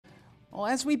Well,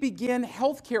 as we begin,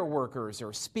 healthcare workers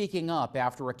are speaking up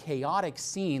after a chaotic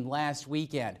scene last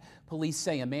weekend. Police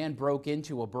say a man broke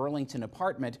into a Burlington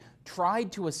apartment,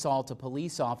 tried to assault a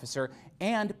police officer,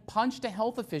 and punched a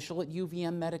health official at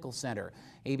UVM Medical Center.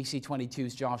 ABC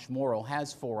 22's Josh Morrill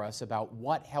has for us about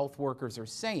what health workers are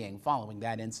saying following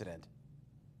that incident.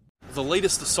 The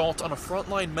latest assault on a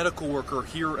frontline medical worker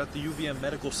here at the UVM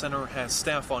Medical Center has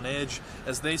staff on edge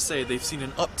as they say they've seen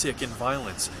an uptick in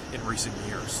violence in recent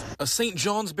years. A St.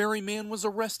 Johnsbury man was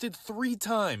arrested 3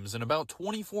 times in about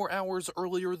 24 hours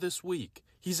earlier this week.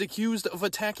 He's accused of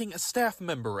attacking a staff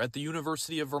member at the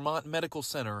University of Vermont Medical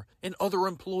Center, and other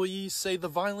employees say the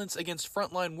violence against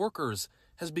frontline workers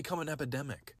has become an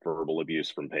epidemic. Verbal abuse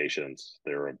from patients.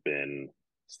 There have been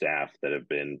staff that have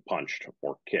been punched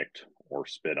or kicked or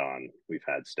spit on. We've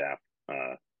had staff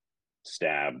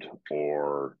stabbed,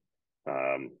 or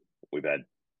we've had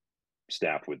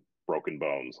staff with broken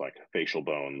bones, like facial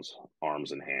bones,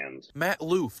 arms and hands. Matt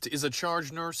Luft is a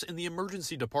charge nurse in the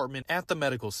emergency department at the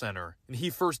medical center, and he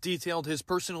first detailed his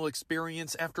personal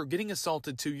experience after getting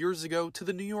assaulted 2 years ago to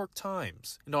the New York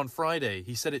Times. And on Friday,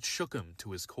 he said it shook him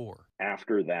to his core.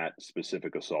 After that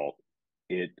specific assault,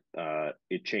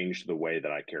 it changed the way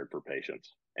that I cared for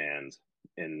patients, and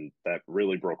that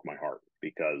really broke my heart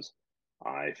because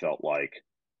I felt like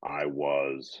I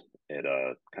was at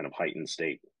a kind of heightened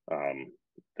state.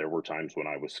 There were times when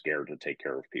I was scared to take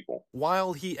care of people.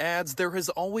 While he adds there has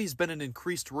always been an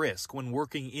increased risk when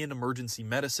working in emergency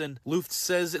medicine, Luft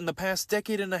says in the past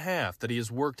decade and a half that he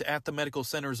has worked at the medical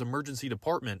center's emergency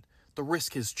department, the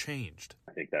risk has changed.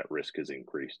 I think that risk has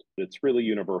increased. It's really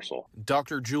universal.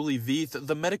 Dr. Julie Veith,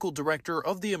 the medical director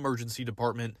of the emergency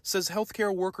department, says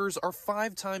healthcare workers are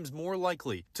 5 times more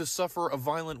likely to suffer a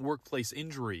violent workplace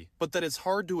injury, but that it's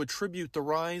hard to attribute the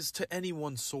rise to any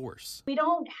one source. We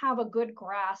don't have a good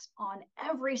grasp on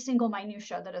every single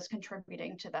minutia that is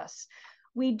contributing to this.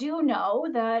 We do know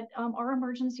that our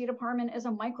emergency department is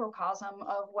a microcosm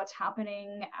of what's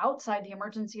happening outside the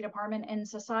emergency department in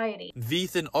society.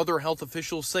 Veith and other health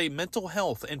officials say mental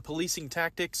health and policing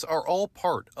tactics are all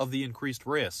part of the increased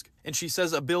risk. And she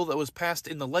says a bill that was passed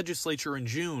in the legislature in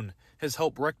June has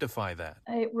helped rectify that.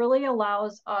 It really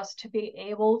allows us to be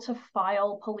able to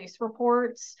file police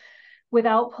reports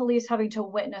without police having to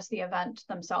witness the event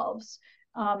themselves.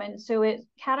 And so it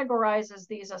categorizes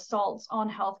these assaults on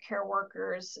healthcare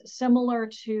workers similar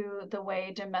to the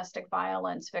way domestic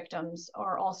violence victims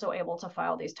are also able to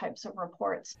file these types of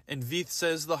reports. And Veith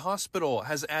says the hospital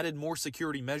has added more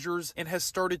security measures and has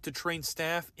started to train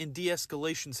staff in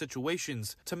de-escalation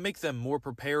situations to make them more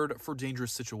prepared for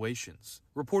dangerous situations.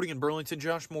 Reporting in Burlington,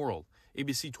 Josh Morrill,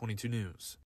 ABC 22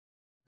 News.